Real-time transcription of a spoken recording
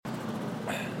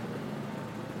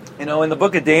In the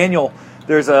book of Daniel,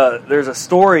 there's a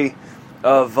story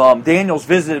of Daniel's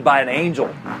visited by an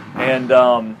angel, and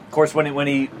of course when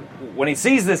he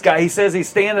sees this guy, he says he's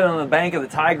standing on the bank of the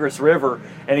Tigris River,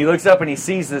 and he looks up and he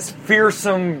sees this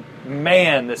fearsome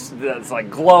man that's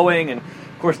like glowing, and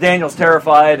of course Daniel's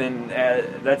terrified, and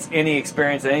that's any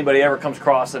experience that anybody ever comes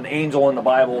across an angel in the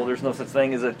Bible. There's no such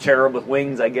thing as a cherub with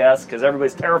wings, I guess, because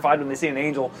everybody's terrified when they see an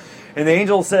angel. And the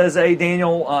angel says, "Hey,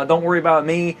 Daniel, don't worry about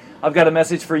me. I've got a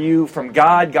message for you from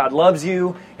God. God loves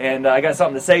you, and I got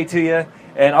something to say to you.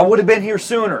 And I would have been here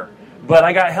sooner, but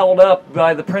I got held up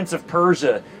by the Prince of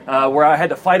Persia, where I had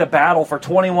to fight a battle for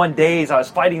 21 days. I was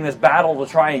fighting this battle to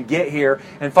try and get here.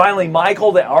 And finally,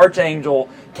 Michael, the archangel,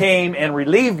 came and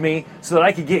relieved me so that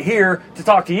I could get here to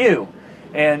talk to you."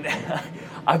 And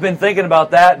I've been thinking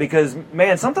about that because,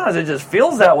 man, sometimes it just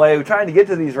feels that way trying to get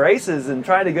to these races and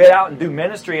trying to get out and do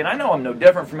ministry. And I know I'm no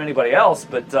different from anybody else,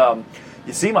 but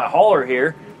you see my hauler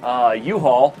here,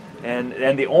 U-Haul,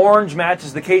 and the orange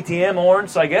matches the KTM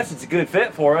orange, so I guess it's a good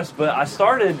fit for us. But I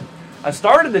started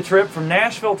the trip from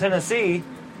Nashville, Tennessee.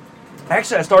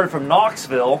 Actually, I started from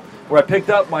Knoxville, where I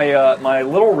picked up my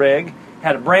little rig,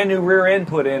 had a brand new rear end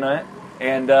put in it,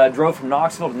 and drove from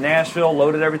Knoxville to Nashville,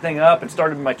 loaded everything up, and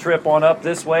started my trip on up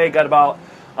this way. Got about,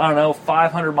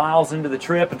 500 miles into the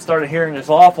trip and started hearing this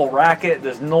awful racket,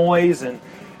 this noise, and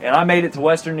I made it to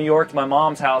Western New York to my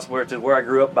mom's house, where I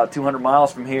grew up, about 200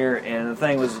 miles from here, and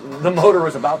the motor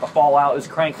was about to fall out. It was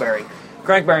crank bearing.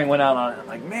 Crank bearing went out on it. I'm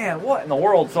like, man, what in the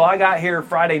world? So I got here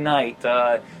Friday night,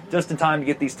 just in time to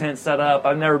get these tents set up.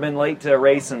 I've never been late to a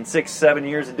race in 6-7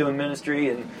 years of doing ministry,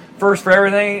 and first for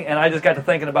everything. And I just got to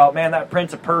thinking about, man, that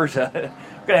Prince of Persia.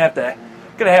 I'm gonna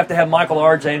have to have Michael the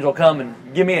Archangel come and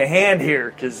give me a hand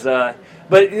here, because.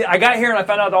 But I got here and I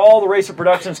found out that all the Racer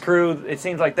Productions crew, it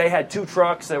seems like they had 2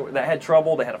 trucks that had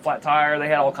trouble. They had a flat tire. They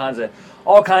had all kinds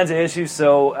of issues.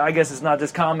 So I guess it's not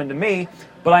just common to me.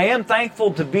 But I am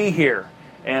thankful to be here,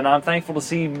 and I'm thankful to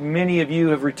see many of you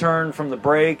have returned from the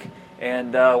break,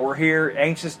 and we're here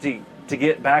anxious to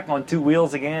get back on 2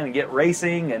 wheels again and get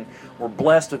racing, and we're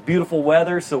blessed with beautiful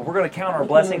weather. So we're going to count our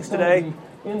blessings today.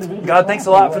 God, thanks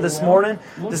a lot for this morning.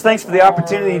 Just thanks for the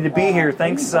opportunity to be here.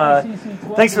 Thanks for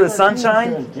the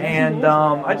sunshine. And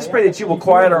I just pray that you will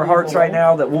quiet our hearts right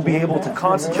now, that we'll be able to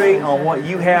concentrate on what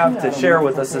you have to share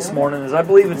with us this morning, as I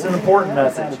believe it's an important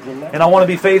message. And I want to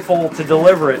be faithful to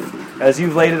deliver it as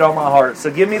you've laid it on my heart.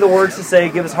 So give me the words to say,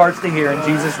 give us hearts to hear. In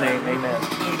Jesus' name, amen.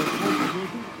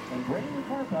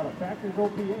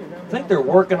 I think they're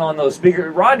working on those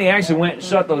speakers. Rodney actually went and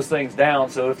shut those things down,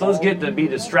 so if those get to be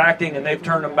distracting and they've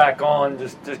turned them back on,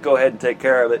 just go ahead and take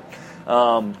care of it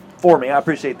for me. I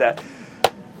appreciate that.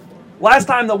 Last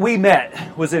time that we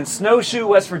met was in Snowshoe,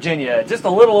 West Virginia, just a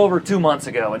little over 2 months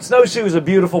ago. And Snowshoe is a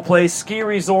beautiful place, ski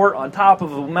resort on top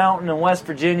of a mountain in West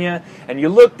Virginia. And you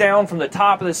look down from the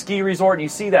top of the ski resort and you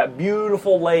see that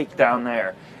beautiful lake down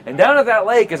there. And down at that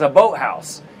lake is a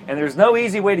boathouse. And there's no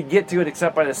easy way to get to it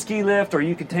except by the ski lift, or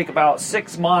you can take about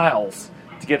 6 miles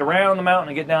to get around the mountain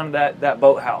and get down to that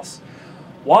boathouse.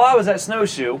 While I was at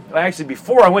Snowshoe, actually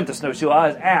before I went to Snowshoe, I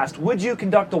was asked, would you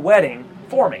conduct a wedding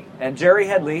for me? And Jerry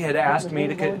Headley had asked me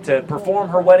to perform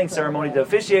her wedding ceremony, to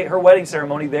officiate her wedding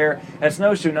ceremony there at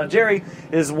Snowshoe. Now, Jerry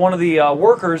is one of the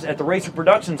workers at the Racer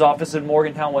Productions office in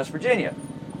Morgantown, West Virginia.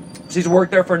 She's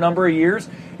worked there for a number of years,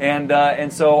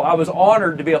 and so I was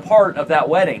honored to be a part of that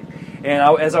wedding. And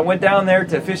as I went down there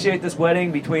to officiate this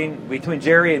wedding between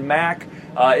Jerry and Mac,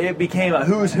 it became a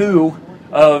who's who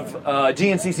of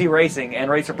GNCC Racing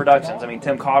and Racer Productions. I mean,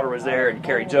 Tim Cotter was there, and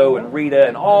Carrie Joe and Rita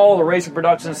and all the Racer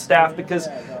Productions staff, because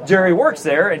Jerry works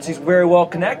there and she's very well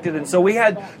connected. And so we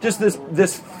had just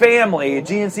this family, a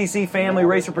GNCC family,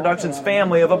 Racer Productions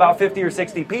family of about 50 or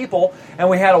 60 people, and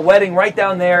we had a wedding right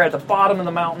down there at the bottom of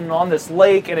the mountain on this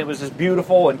lake, and it was just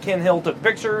beautiful. And Ken Hill took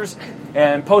pictures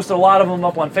and posted a lot of them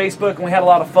up on Facebook, and we had a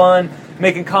lot of fun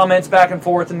making comments back and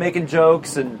forth and making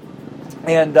jokes, and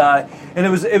it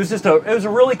was a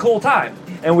really cool time.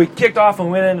 And we kicked off and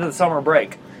went into the summer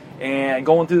break. And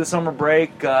going through the summer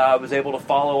break, I was able to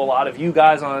follow a lot of you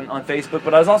guys on Facebook,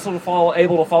 but I was also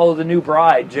able to follow the new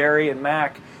bride, Jerry and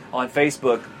Mac, on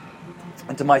Facebook.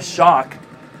 And to my shock,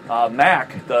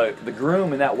 Mac, the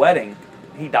groom in that wedding,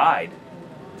 he died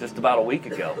just about a week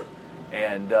ago.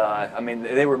 And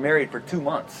they were married for 2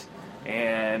 months.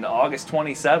 And August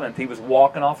 27th, he was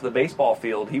walking off the baseball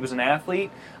field. He was an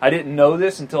athlete. I didn't know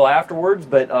this until afterwards,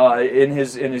 but in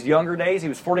his younger days, he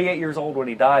was 48 years old when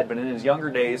he died, but in his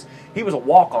younger days, he was a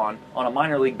walk-on on a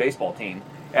minor league baseball team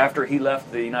after he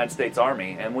left the United States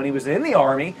Army. And when he was in the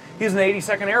Army, he was an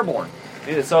 82nd Airborne.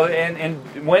 So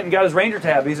and went and got his Ranger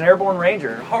tab. He's an Airborne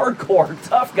Ranger. Hardcore,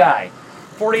 tough guy.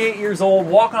 48 years old,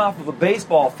 walking off of a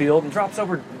baseball field and drops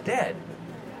over dead.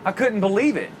 I couldn't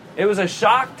believe it. It was a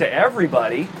shock to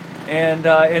everybody, and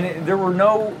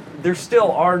there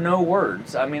still are no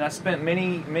words. I mean, I spent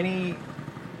many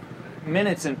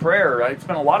minutes in prayer. I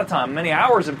spent a lot of time, many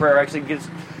hours in prayer, actually. Because,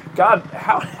 God,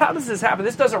 how does this happen?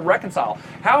 This doesn't reconcile.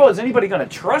 How is anybody going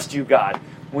to trust you, God,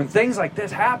 when things like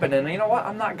this happen? And you know what?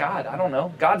 I'm not God. I don't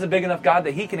know. God's a big enough God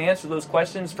that He can answer those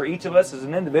questions for each of us as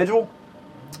an individual.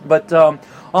 But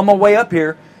on my way up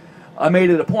here, I made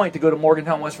it a point to go to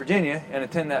Morgantown, West Virginia, and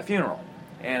attend that funeral.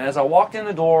 And as I walked in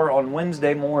the door on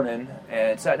Wednesday morning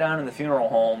and sat down in the funeral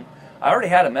home, I already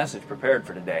had a message prepared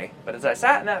for today. But as I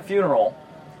sat in that funeral,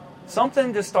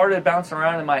 something just started bouncing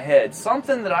around in my head.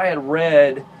 Something that I had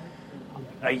read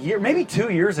a year, maybe 2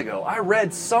 years ago. I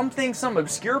read some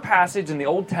obscure passage in the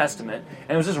Old Testament,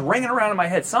 and it was just ringing around in my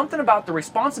head. Something about the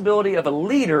responsibility of a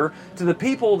leader to the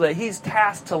people that he's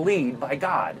tasked to lead by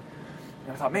God.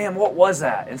 And I thought, man, what was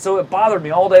that? And so it bothered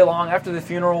me all day long. After the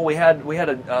funeral, we had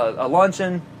a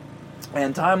luncheon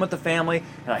and time with the family,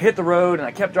 and I hit the road, and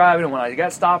I kept driving, and when I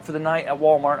got stopped for the night at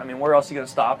Walmart, I mean, where else are you going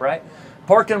to stop, right?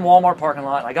 Parked in Walmart parking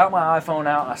lot, and I got my iPhone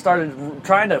out, and I started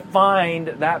trying to find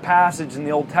that passage in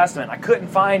the Old Testament. I couldn't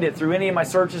find it through any of my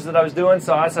searches that I was doing,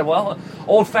 so I said, well,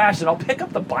 old-fashioned, I'll pick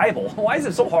up the Bible. Why is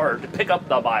it so hard to pick up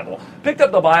the Bible? Picked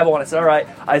up the Bible, and I said, all right,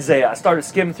 Isaiah. I started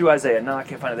skimming through Isaiah. No, I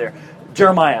can't find it there.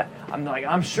 Jeremiah.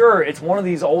 I'm sure it's one of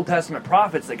these Old Testament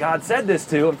prophets that God said this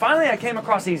to, and finally I came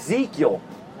across Ezekiel.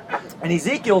 And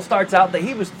Ezekiel starts out that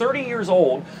he was 30 years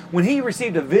old when he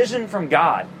received a vision from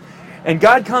God. And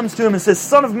God comes to him and says,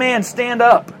 Son of man, stand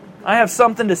up. I have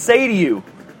something to say to you.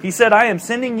 He said, I am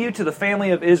sending you to the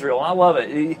family of Israel. And I love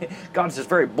it. God's just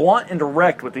very blunt and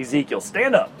direct with Ezekiel.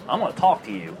 Stand up. I'm going to talk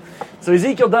to you. So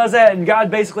Ezekiel does that, and God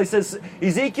basically says,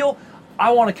 Ezekiel,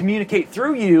 I want to communicate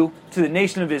through you to the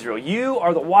nation of Israel. You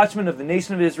are the watchman of the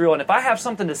nation of Israel, and if I have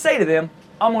something to say to them,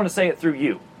 I'm going to say it through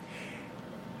you.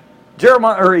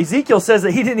 Ezekiel says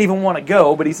that he didn't even want to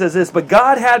go, but he says this, but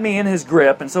God had me in his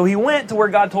grip, and so he went to where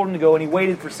God told him to go, and he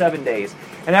waited for 7 days.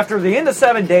 And after the end of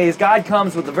 7 days, God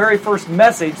comes with the very first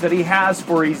message that he has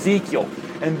for Ezekiel.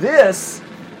 And this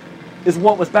is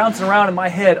what was bouncing around in my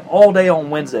head all day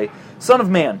on Wednesday. Son of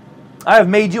man, I have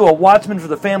made you a watchman for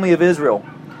the family of Israel.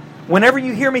 Whenever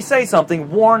you hear me say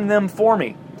something, warn them for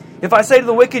me. If I say to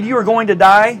the wicked, you are going to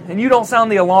die, and you don't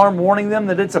sound the alarm warning them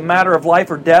that it's a matter of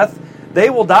life or death, they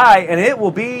will die, and it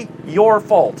will be your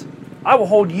fault. I will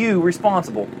hold you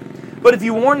responsible. But if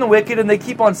you warn the wicked and they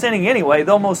keep on sinning anyway,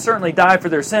 they'll most certainly die for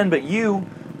their sin, but you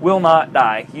will not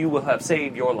die. You will have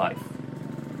saved your life.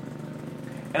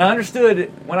 And I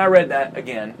understood when I read that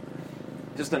again,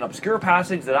 just an obscure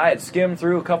passage that I had skimmed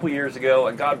through a couple years ago,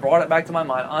 and God brought it back to my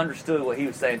mind. I understood what he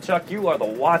was saying. Chuck, you are the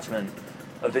watchman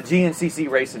of the GNCC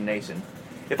Racing Nation.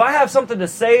 If I have something to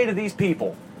say to these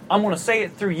people, I'm going to say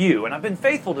it through you. And I've been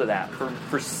faithful to that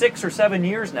for 6 or 7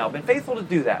 years now. I've been faithful to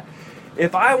do that.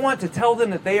 If I want to tell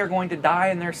them that they are going to die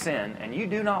in their sin, and you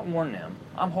do not warn them,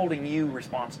 I'm holding you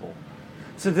responsible.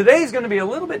 So today's going to be a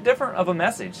little bit different of a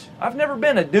message. I've never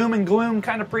been a doom and gloom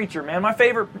kind of preacher, man. My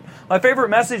favorite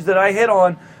message that I hit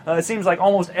on, it seems like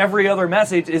almost every other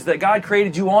message, is that God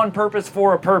created you on purpose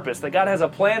for a purpose. That God has a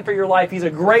plan for your life. He's a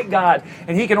great God,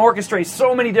 and He can orchestrate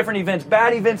so many different events.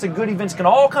 Bad events and good events can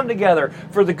all come together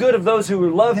for the good of those who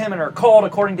love Him and are called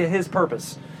according to His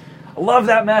purpose. I love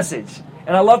that message,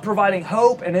 and I love providing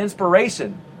hope and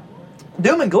inspiration.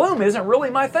 Doom and gloom isn't really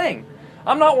my thing.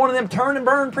 I'm not one of them turn and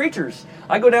burn preachers.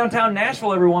 I go downtown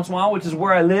Nashville every once in a while, which is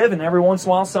where I live, and every once in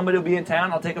a while somebody will be in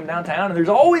town. I'll take them downtown, and there's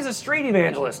always a street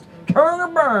evangelist. Turn or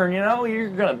burn, you're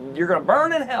gonna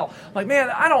burn in hell. I'm like, man,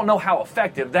 I don't know how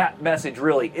effective that message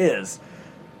really is.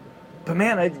 But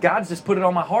man, God's just put it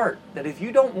on my heart that if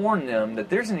you don't warn them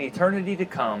that there's an eternity to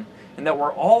come and that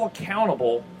we're all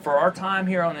accountable for our time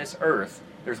here on this earth,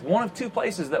 there's one of two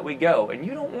places that we go, and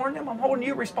you don't warn them, I'm holding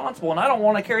you responsible, and I don't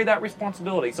want to carry that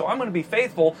responsibility. So I'm going to be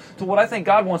faithful to what I think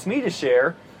God wants me to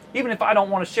share, even if I don't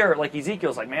want to share it. Like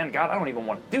Ezekiel's like, man, God, I don't even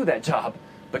want to do that job.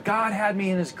 But God had me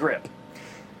in His grip.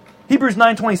 Hebrews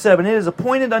 9:27, it is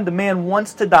appointed unto man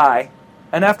once to die,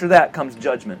 and after that comes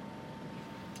judgment.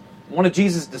 One of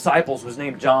Jesus' disciples was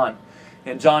named John,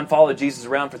 and John followed Jesus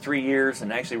around for 3 years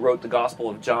and actually wrote the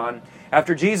Gospel of John.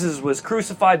 After Jesus was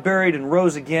crucified, buried, and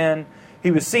rose again, He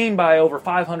was seen by over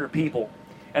 500 people.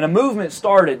 And a movement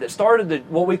started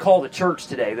what we call the church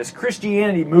today. This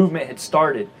Christianity movement had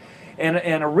started.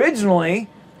 And originally,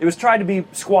 it was tried to be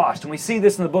squashed. And we see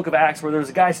this in the book of Acts where there's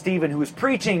a guy, Stephen, who was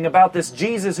preaching about this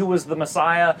Jesus who was the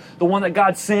Messiah, the one that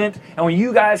God sent, and when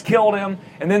you guys killed him.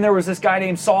 And then there was this guy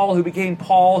named Saul who became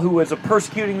Paul, who was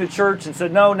persecuting the church and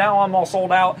said, no, now I'm all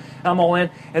sold out, I'm all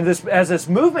in. And as this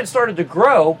movement started to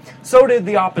grow, so did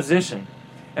the opposition.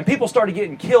 And people started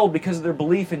getting killed because of their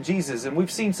belief in Jesus. And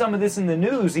we've seen some of this in the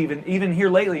news even here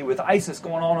lately with ISIS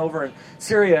going on over in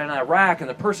Syria and Iraq and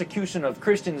the persecution of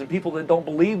Christians and people that don't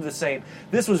believe the same.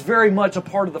 This was very much a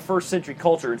part of the first century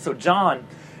culture. And so John,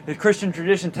 the Christian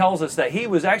tradition tells us that he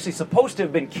was actually supposed to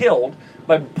have been killed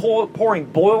by pouring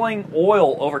boiling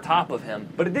oil over top of him.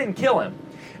 But it didn't kill him.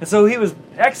 And so he was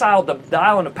exiled to the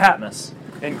island of Patmos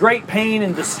in great pain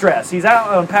and distress. He's out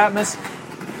on Patmos.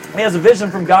 He has a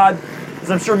vision from God. As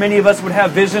I'm sure many of us would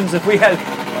have visions if we had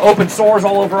open sores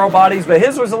all over our bodies, but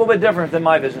his was a little bit different than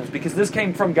my visions because this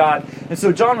came from God. And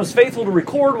so John was faithful to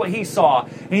record what he saw.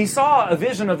 And he saw a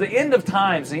vision of the end of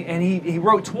times, and he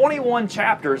wrote 21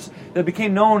 chapters that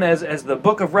became known as the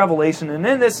book of Revelation. And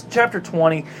in this chapter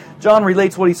 20, John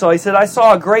relates what he saw. He said, I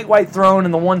saw a great white throne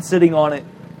and the one sitting on it.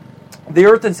 The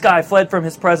earth and sky fled from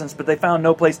his presence, but they found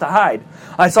no place to hide.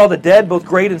 I saw the dead, both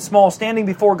great and small, standing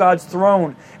before God's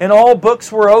throne, and all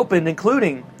books were opened,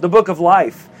 including the book of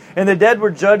life. And the dead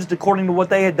were judged according to what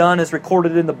they had done as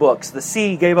recorded in the books. The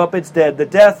sea gave up its dead, the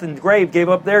death and grave gave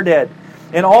up their dead,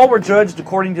 and all were judged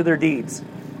according to their deeds.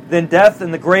 Then death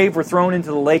and the grave were thrown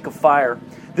into the lake of fire.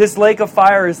 This lake of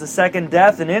fire is the second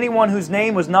death, and anyone whose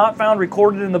name was not found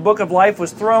recorded in the book of life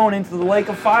was thrown into the lake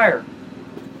of fire.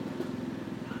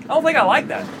 I don't think I like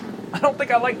that. I don't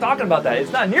think I like talking about that.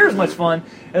 It's not near as much fun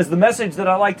as the message that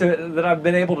I've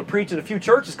been able to preach at a few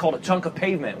churches called a chunk of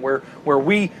pavement, where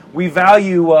we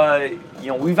value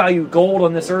we value gold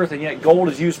on this earth, and yet gold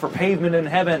is used for pavement in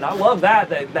heaven. I love that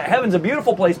heaven's a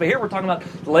beautiful place, but here we're talking about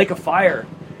the lake of fire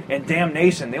and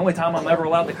damnation. The only time I'm ever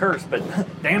allowed to curse, but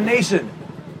damnation.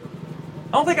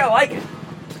 I don't think I like it.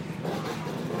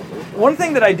 One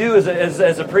thing that I do as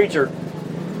a preacher,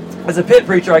 as a pit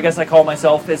preacher, I guess I call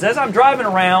myself, is as I'm driving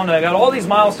around and I got all these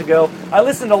miles to go, I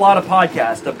listen to a lot of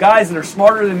podcasts of guys that are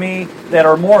smarter than me, that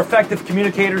are more effective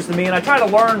communicators than me, and I try to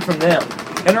learn from them.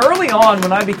 And early on,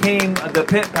 when I became the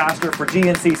pit pastor for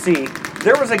GNCC,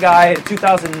 there was a guy in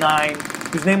 2009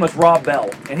 whose name was Rob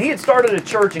Bell, and he had started a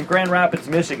church in Grand Rapids,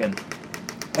 Michigan.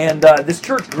 And this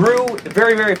church grew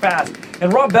very, very fast.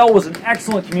 And Rob Bell was an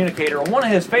excellent communicator. And one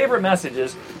of his favorite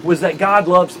messages was that God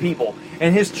loves people.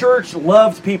 And his church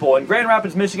loved people. In Grand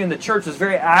Rapids, Michigan, the church was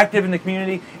very active in the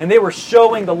community. And they were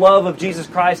showing the love of Jesus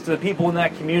Christ to the people in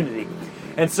that community.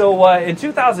 And so in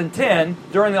 2010,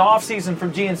 during the off-season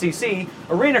from GNCC,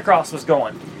 Arena Cross was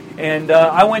going. And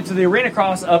I went to the Arena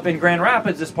Cross up in Grand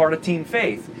Rapids as part of Team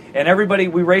Faith. And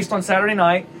we raced on Saturday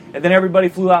night. And then everybody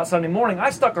flew out Sunday morning. I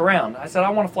stuck around. I said, I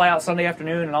want to fly out Sunday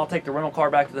afternoon, and I'll take the rental car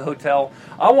back to the hotel.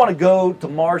 I want to go to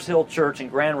Mars Hill Church in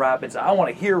Grand Rapids. I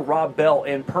want to hear Rob Bell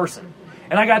in person.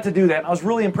 And I got to do that. I was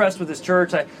really impressed with this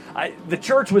church. The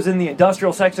church was in the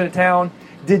industrial section of town,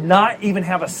 did not even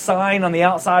have a sign on the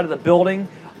outside of the building.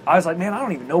 I was like, man, I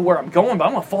don't even know where I'm going, but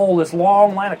I'm going to follow this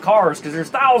long line of cars because there's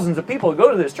thousands of people who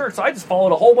go to this church. So I just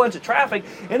followed a whole bunch of traffic,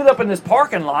 ended up in this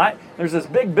parking lot. There's this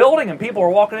big building, and people are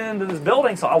walking into this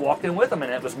building, so I walked in with them,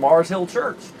 and it was Mars Hill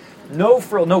Church. No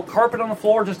frill, no carpet on the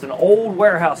floor, just an old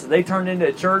warehouse that they turned into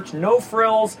a church. No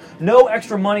frills, no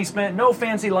extra money spent, no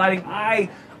fancy lighting. I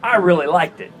really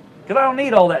liked it because I don't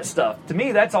need all that stuff. To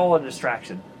me, that's all a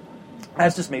distraction.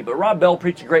 That's just me. But Rob Bell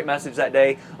preached a great message that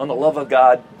day on the love of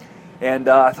God. And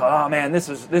I thought, oh man, this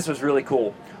was really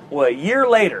cool. Well, a year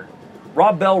later,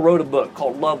 Rob Bell wrote a book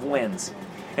called Love Wins.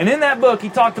 And in that book, he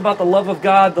talked about the love of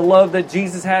God, the love that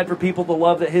Jesus had for people, the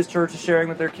love that his church is sharing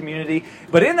with their community.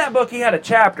 But in that book, he had a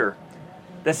chapter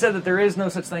that said that there is no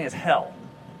such thing as hell.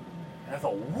 And I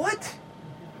thought, what?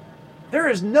 There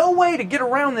is no way to get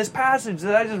around this passage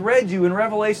that I just read you in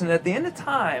Revelation, that at the end of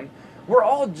time, we're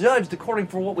all judged according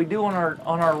for what we do on our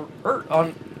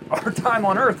time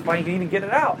on earth, if I can even get it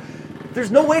out. There's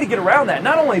no way to get around that.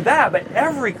 Not only that, but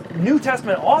every New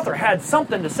Testament author had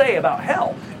something to say about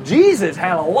hell. Jesus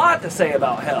had a lot to say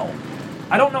about hell.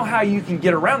 I don't know how you can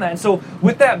get around that. And so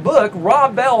with that book,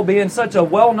 Rob Bell, being such a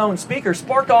well-known speaker,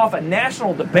 sparked off a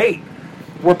national debate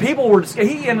where people were,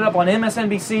 he ended up on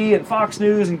MSNBC and Fox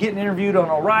News and getting interviewed on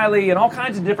O'Reilly and all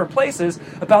kinds of different places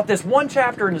about this one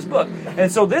chapter in his book.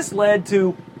 And so this led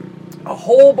to a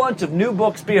whole bunch of new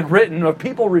books being written of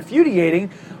people refuting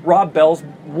Rob Bell's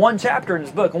one chapter in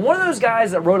his book. And one of those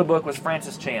guys that wrote a book was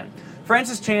Francis Chan.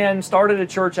 Francis Chan started a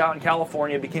church out in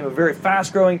California, became a very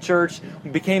fast-growing church,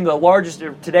 became the largest,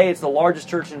 today it's the largest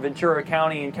church in Ventura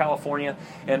County in California,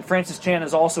 and Francis Chan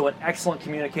is also an excellent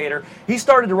communicator. He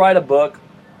started to write a book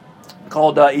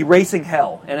called Erasing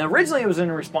Hell. And originally it was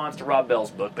in response to Rob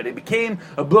Bell's book, but it became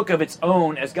a book of its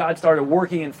own as God started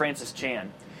working in Francis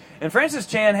Chan. And Francis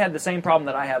Chan had the same problem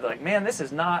that I have. Like, man, this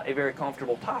is not a very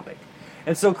comfortable topic.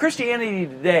 And so Christianity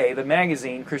Today, the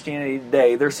magazine Christianity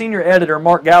Today, their senior editor,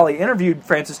 Mark Galli, interviewed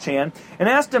Francis Chan and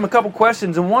asked him a couple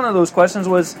questions. And one of those questions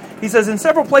was, he says, in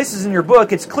several places in your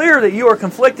book, it's clear that you are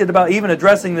conflicted about even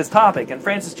addressing this topic. And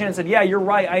Francis Chan said, yeah, you're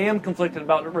right, I am conflicted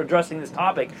about addressing this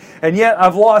topic. And yet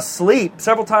I've lost sleep.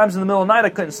 Several times in the middle of the night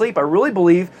I couldn't sleep. I really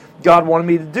believe God wanted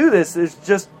me to do this. It's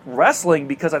just wrestling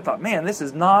because I thought, man, this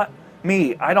is not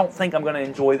me. I don't think I'm going to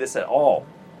enjoy this at all.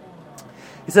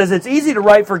 He says, it's easy to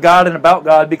write for God and about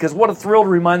God because what a thrill to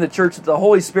remind the church that the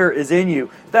Holy Spirit is in you.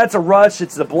 That's a rush,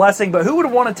 it's a blessing, but who would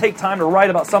want to take time to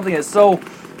write about something that's so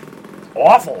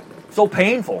awful, so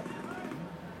painful?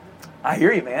 I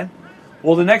hear you, man.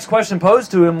 Well, the next question posed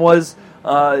to him was,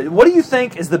 what do you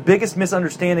think is the biggest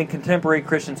misunderstanding contemporary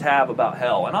Christians have about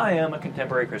hell? And I am a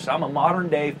contemporary Christian. I'm a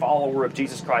modern-day follower of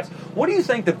Jesus Christ. What do you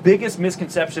think the biggest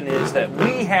misconception is that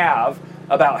we have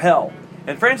about hell?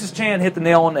 And Francis Chan hit the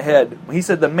nail on the head. He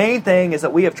said the main thing is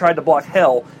that we have tried to block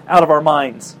hell out of our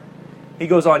minds. He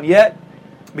goes on, yet,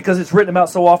 because it's written about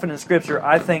so often in Scripture,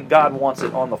 I think God wants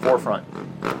it on the forefront.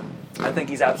 I think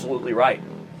he's absolutely right.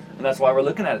 And that's why we're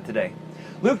looking at it today.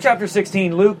 Luke chapter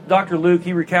 16, Dr. Luke,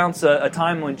 he recounts a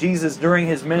time when Jesus, during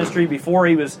his ministry, before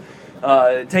he was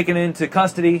taken into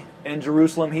custody in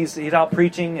Jerusalem, he's out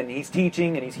preaching and he's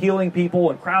teaching and he's healing people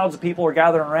and crowds of people are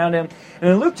gathering around him. And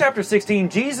in Luke chapter 16,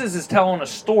 Jesus is telling a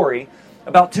story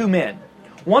about two men.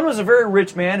 One was a very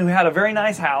rich man who had a very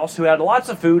nice house, who had lots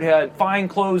of food, had fine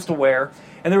clothes to wear.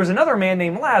 And there was another man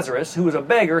named Lazarus, who was a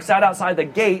beggar, sat outside the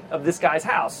gate of this guy's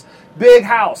house. Big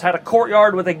house, had a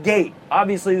courtyard with a gate.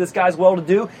 Obviously, this guy's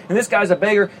well-to-do, and this guy's a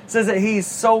beggar. Says that he's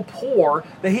so poor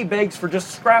that he begs for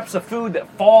just scraps of food that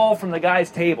fall from the guy's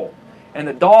table. And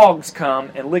the dogs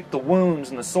come and lick the wounds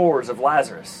and the sores of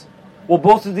Lazarus. Well,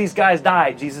 both of these guys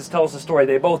died. Jesus tells the story.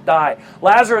 They both die.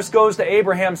 Lazarus goes to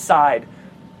Abraham's side.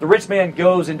 The rich man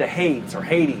goes into Hades, or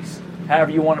Hades,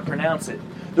 however you want to pronounce it.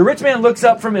 The rich man looks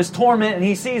up from his torment and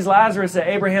he sees Lazarus at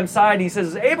Abraham's side. He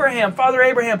says, Abraham, Father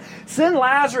Abraham, send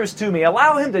Lazarus to me.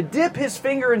 Allow him to dip his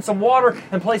finger in some water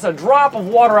and place a drop of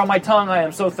water on my tongue. I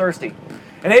am so thirsty.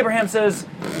 And Abraham says,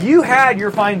 you had your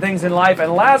fine things in life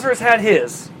and Lazarus had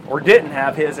his, or didn't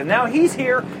have his. And now he's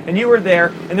here and you were there.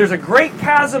 And there's a great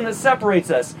chasm that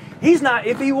separates us. He's not,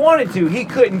 if he wanted to, he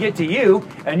couldn't get to you.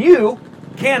 And you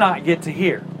cannot get to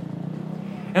here.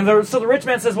 And so the rich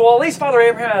man says, well, at least, Father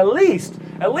Abraham,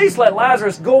 at least let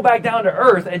Lazarus go back down to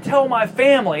earth and tell my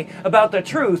family about the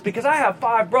truth, because I have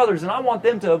 5 brothers and I want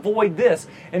them to avoid this.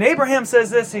 And Abraham says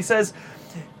this, he says,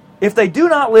 if they do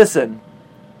not listen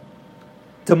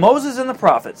to Moses and the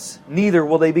prophets, neither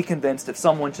will they be convinced if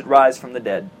someone should rise from the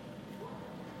dead.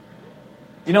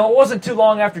 You know, it wasn't too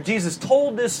long after Jesus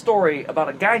told this story about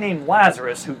a guy named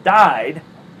Lazarus who died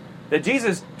that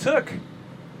Jesus took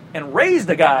and raised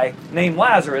a guy named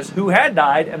Lazarus who had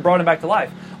died and brought him back to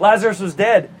life. Lazarus was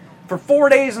dead for 4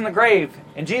 days in the grave,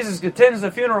 and Jesus attends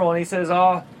the funeral and he says,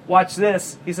 oh, watch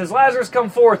this. He says, Lazarus, come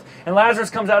forth. And Lazarus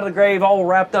comes out of the grave all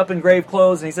wrapped up in grave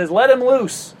clothes, and he says, let him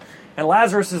loose. And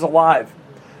Lazarus is alive.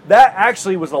 That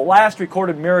actually was the last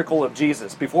recorded miracle of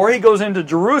Jesus. Before he goes into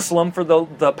Jerusalem for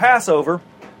the Passover,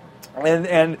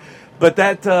 but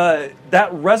that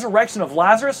resurrection of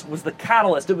Lazarus was the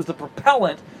catalyst. It was the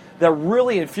propellant that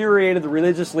really infuriated the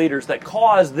religious leaders, that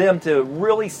caused them to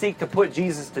really seek to put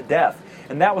Jesus to death.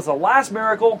 And that was the last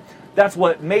miracle. That's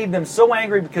what made them so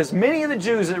angry, because many of the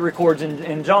Jews, it records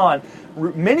in John,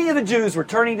 many of the Jews were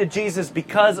turning to Jesus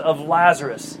because of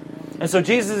Lazarus. And so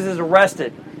Jesus is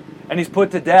arrested and he's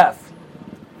put to death.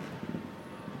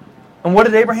 And what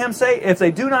did Abraham say? If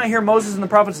they do not hear Moses and the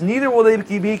prophets, neither will they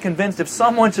be convinced if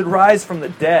someone should rise from the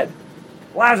dead.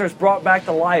 Lazarus brought back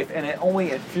to life, and it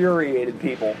only infuriated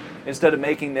people instead of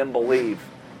making them believe.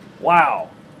 Wow.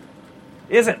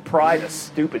 Isn't pride a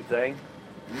stupid thing?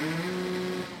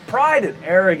 Pride and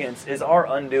arrogance is our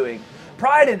undoing.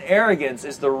 Pride and arrogance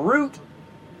is the root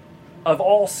of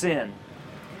all sin.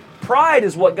 Pride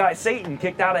is what got Satan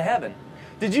kicked out of heaven.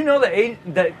 Did you know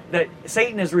that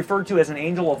Satan is referred to as an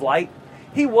angel of light?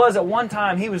 He was, at one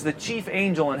time, he was the chief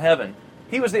angel in heaven.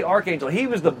 He was the archangel. He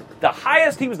was the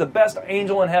highest, he was the best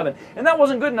angel in heaven. And that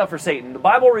wasn't good enough for Satan. The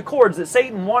Bible records that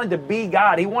Satan wanted to be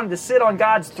God. He wanted to sit on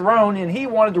God's throne, and he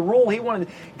wanted to rule.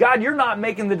 God, you're not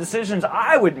making the decisions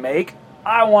I would make.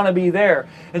 I want to be there.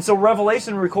 And so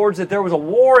Revelation records that there was a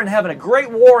war in heaven. A great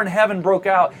war in heaven broke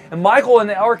out. And Michael and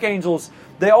the archangels,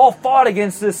 they all fought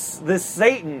against this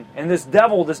Satan and this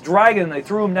devil, this dragon. And they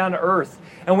threw him down to earth.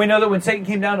 And we know that when Satan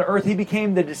came down to earth, he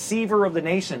became the deceiver of the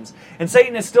nations. And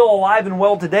Satan is still alive and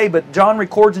well today, but John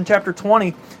records in chapter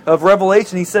 20 of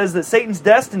Revelation, he says that Satan's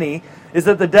destiny is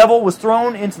that the devil was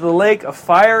thrown into the lake of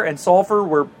fire and sulfur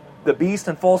where the beast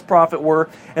and false prophet were,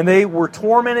 and they were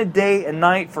tormented day and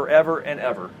night forever and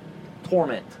ever.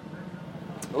 Torment.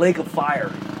 Lake of fire.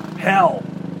 Hell.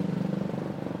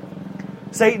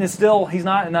 Satan is still, he's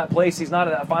not in that place, he's not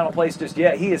in that final place just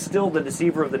yet. He is still the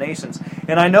deceiver of the nations.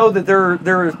 And I know that there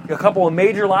are a couple of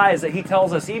major lies that he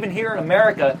tells us, even here in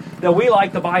America, that we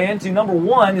like to buy into. Number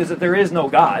one is that there is no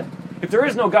God. If there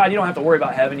is no God, you don't have to worry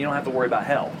about heaven, you don't have to worry about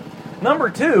hell. Number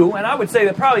two, and I would say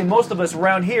that probably most of us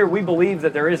around here, we believe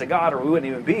that there is a God or we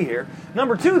wouldn't even be here.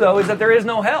 Number two, though, is that there is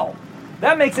no hell.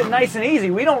 That makes it nice and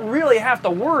easy. We don't really have to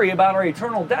worry about our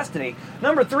eternal destiny.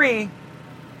 Number three,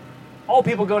 all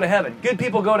people go to heaven. Good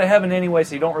people go to heaven anyway,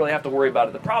 so you don't really have to worry about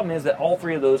it. The problem is that all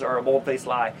three of those are a bold-faced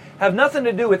lie. Have nothing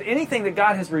to do with anything that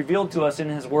God has revealed to us in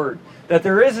His Word. That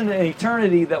there is an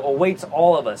eternity that awaits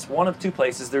all of us. One of two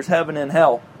places. There's heaven and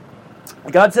hell.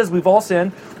 God says we've all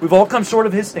sinned. We've all come short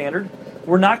of His standard.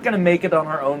 We're not going to make it on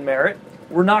our own merit.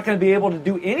 We're not going to be able to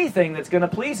do anything that's going to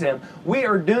please Him. We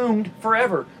are doomed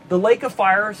forever. The lake of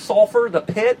fire, sulfur, the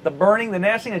pit, the burning, the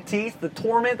gnashing of teeth, the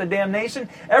torment, the damnation,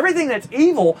 everything that's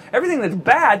evil, everything that's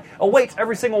bad awaits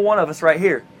every single one of us right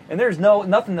here. And there's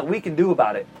nothing that we can do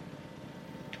about it.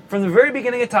 From the very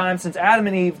beginning of time, since Adam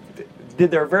and Eve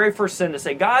did their very first sin, to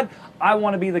say, God, I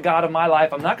want to be the God of my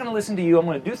life. I'm not going to listen to you. I'm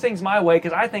going to do things my way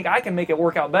because I think I can make it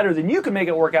work out better than you can make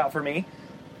it work out for me.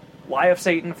 Lie of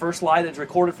Satan, the first lie that's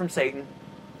recorded from Satan.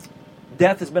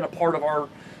 Death has been a part of our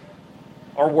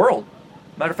world.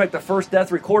 Matter of fact, the first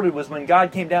death recorded was when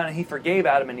God came down and He forgave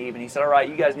Adam and Eve, and He said, all right,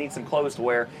 you guys need some clothes to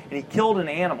wear. And He killed an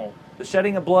animal. The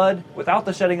shedding of blood, without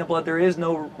the shedding of blood, there is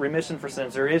no remission for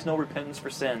sins. There is no repentance for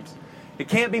sins. It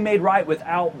can't be made right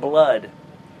without blood.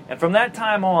 And from that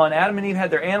time on, Adam and Eve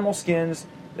had their animal skins,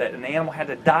 that an animal had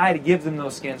to die to give them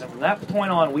those skins. And from that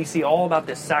point on, we see all about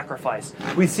this sacrifice.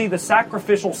 We see the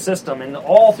sacrificial system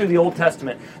all through the Old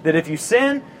Testament, that if you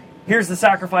sin, here's the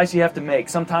sacrifice you have to make.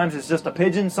 Sometimes it's just a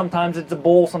pigeon, sometimes it's a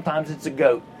bull, sometimes it's a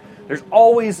goat. There's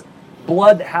always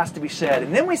blood that has to be shed.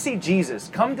 And then we see Jesus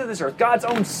come to this earth, God's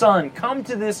own Son, come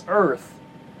to this earth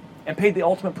and paid the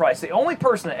ultimate price. The only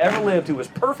person that ever lived who was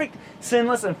perfect,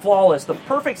 sinless, and flawless, the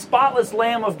perfect, spotless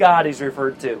Lamb of God He's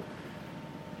referred to.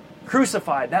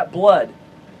 Crucified, that blood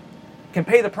can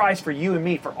pay the price for you and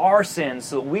me, for our sins,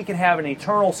 so that we can have an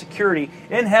eternal security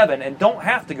in heaven and don't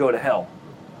have to go to hell.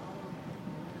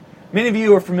 Many of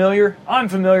you are familiar. I'm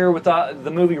familiar with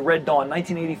the movie Red Dawn,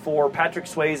 1984, Patrick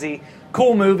Swayze.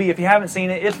 Cool movie. If you haven't seen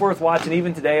it, it's worth watching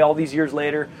even today, all these years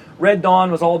later. Red Dawn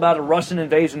was all about a Russian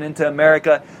invasion into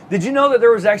America. Did you know that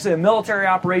there was actually a military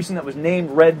operation that was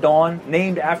named Red Dawn,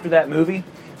 named after that movie?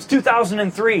 It's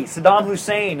 2003, Saddam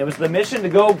Hussein. It was the mission to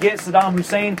go get Saddam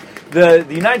Hussein. The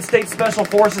United States Special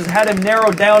Forces had him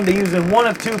narrowed down to use in one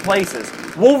of two places,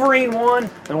 Wolverine 1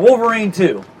 and Wolverine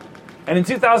 2. And in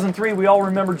 2003, we all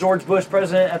remember George Bush,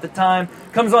 president at the time,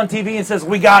 comes on TV and says,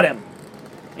 we got him.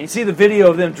 And you see the video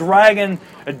of them dragging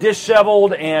a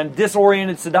disheveled and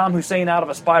disoriented Saddam Hussein out of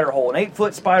a spider hole, an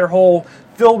 8-foot spider hole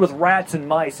filled with rats and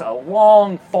mice, a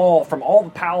long fall from all the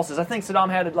palaces. I think Saddam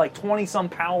had like 20-some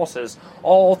palaces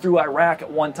all through Iraq at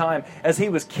one time as he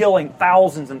was killing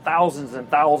thousands and thousands and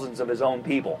thousands of his own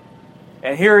people.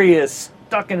 And here he is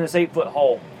stuck in this 8-foot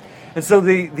hole. And so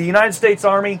the United States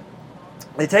Army,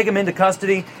 they take him into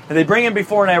custody, and they bring him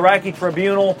before an Iraqi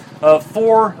tribunal of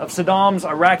 4 of Saddam's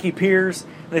Iraqi peers.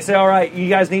 They say, all right, you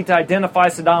guys need to identify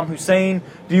Saddam Hussein.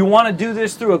 Do you want to do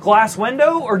this through a glass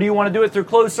window, or do you want to do it through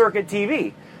closed-circuit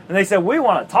TV? And they said, we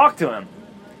want to talk to him.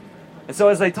 And so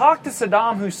as they talked to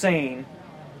Saddam Hussein,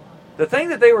 the thing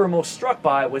that they were most struck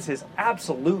by was his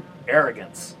absolute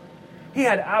arrogance. He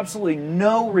had absolutely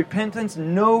no repentance,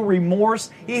 no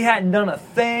remorse. He hadn't done a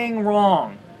thing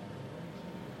wrong.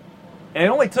 And it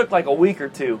only took like a week or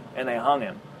two, and they hung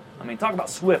him. I mean, talk about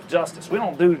swift justice. We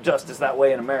don't do justice that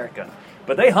way in America.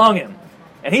 But they hung him,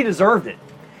 and he deserved it.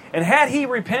 And had he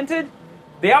repented,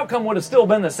 the outcome would have still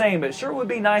been the same, but it sure would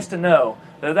be nice to know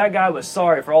that that guy was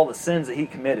sorry for all the sins that he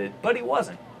committed. But he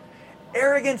wasn't.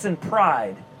 Arrogance and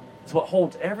pride is what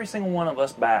holds every single one of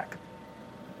us back.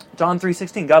 John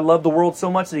 3:16, God loved the world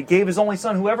so much that He gave His only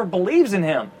Son. Whoever believes in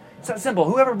Him, it's that simple,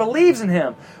 whoever believes in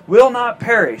Him will not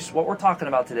perish, what we're talking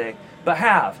about today, but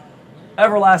have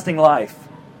everlasting life.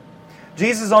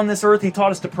 Jesus on this earth, He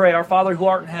taught us to pray, Our Father who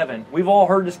art in heaven. We've all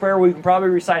heard this prayer. We can probably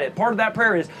recite it. Part of that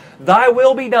prayer is, Thy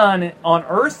will be done on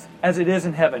earth as it is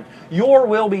in heaven. Your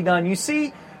will be done. You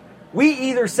see, we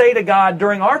either say to God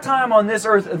during our time on this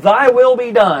earth, Thy will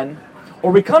be done,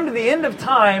 Or we come to the end of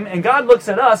time and God looks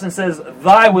at us and says,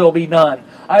 "Thy will be done.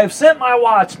 I have sent my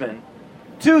watchman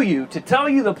to you to tell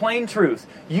you the plain truth."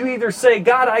 You either say,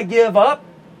 "God, I give up.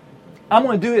 I'm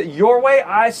going to do it your way.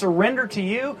 I surrender to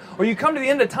you." Or you come to the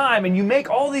end of time and you make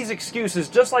all these excuses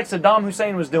just like Saddam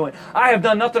Hussein was doing. "I have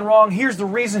done nothing wrong. Here's the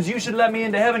reasons you should let me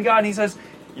into heaven, God." And He says,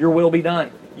 "Your will be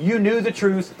done. You knew the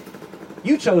truth.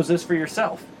 You chose this for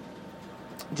yourself."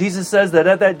 Jesus says that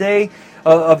at that day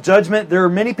of judgment, there are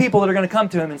many people that are going to come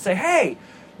to Him and say, "Hey,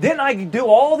 didn't I do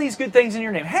all these good things in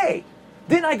your name? Hey,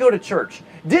 didn't I go to church?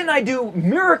 Didn't I do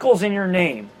miracles in your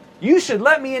name? You should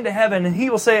let me into heaven." And He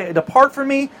will say, "Depart from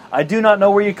me, I do not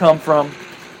know where you come from,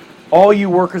 all you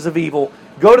workers of evil."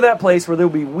 Go to that place where there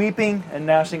will be weeping and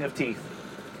gnashing of teeth.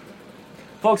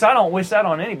 Folks, I don't wish that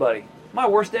on anybody. My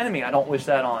worst enemy, I don't wish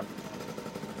that on.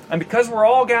 And because we're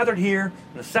all gathered here,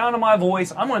 the sound of my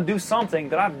voice, I'm going to do something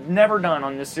that I've never done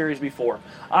on this series before.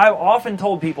 I've often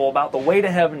told people about the way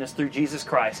to heaven is through Jesus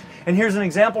Christ. And here's an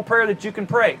example prayer that you can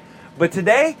pray. But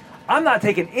today, I'm not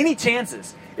taking any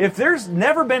chances. If there's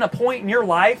never been a point in your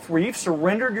life where you've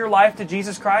surrendered your life to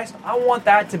Jesus Christ, I want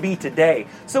that to be today.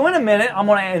 So in a minute, I'm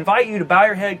going to invite you to bow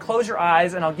your head, close your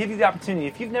eyes, and I'll give you the opportunity.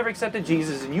 If you've never accepted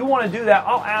Jesus and you want to do that,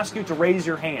 I'll ask you to raise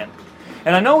your hand.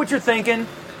 And I know what you're thinking.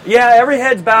 Yeah, every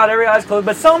head's bowed, every eye's closed,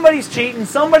 but somebody's cheating,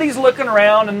 somebody's looking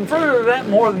around, and further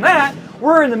than more than that,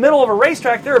 we're in the middle of a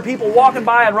racetrack. There are people walking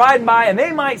by and riding by, and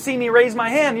they might see me raise my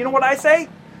hand. You know what I say?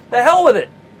 The hell with it.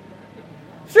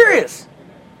 Serious.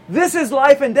 This is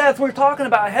life and death. We're talking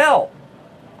about hell.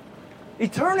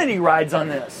 Eternity rides on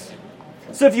this.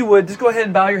 So if you would, just go ahead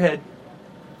and bow your head.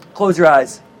 Close your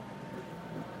eyes.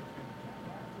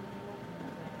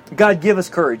 God, give us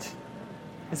courage.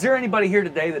 Is there anybody here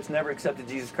today that's never accepted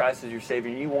Jesus Christ as your Savior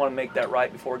and you want to make that right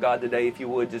before God today? If you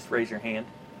would, just raise your hand.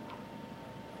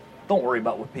 Don't worry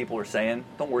about what people are saying.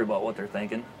 Don't worry about what they're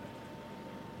thinking.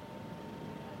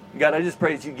 God, I just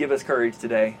pray that you give us courage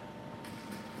today.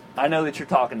 I know that you're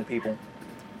talking to people.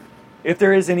 If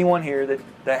there is anyone here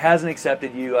that hasn't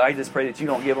accepted you, I just pray that you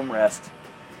don't give them rest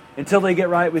until they get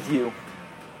right with you.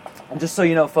 And just so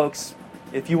you know, folks,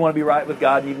 if you want to be right with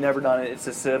God and you've never done it, it's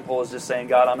as simple as just saying,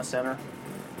 "God, I'm a sinner,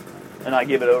 and I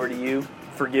give it over to you.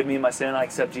 Forgive me my sin. I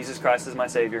accept Jesus Christ as my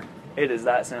Savior." It is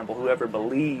that simple. Whoever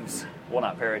believes will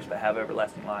not perish but have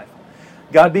everlasting life.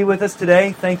 God, be with us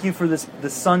today. Thank you for this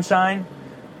sunshine.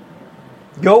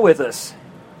 Go with us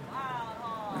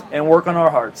and work on our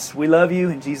hearts. We love you.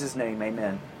 In Jesus' name,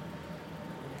 amen.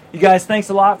 You guys, thanks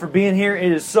a lot for being here.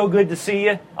 It is so good to see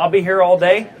you. I'll be here all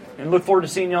day and look forward to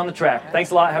seeing you on the track.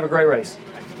 Thanks a lot. Have a great race.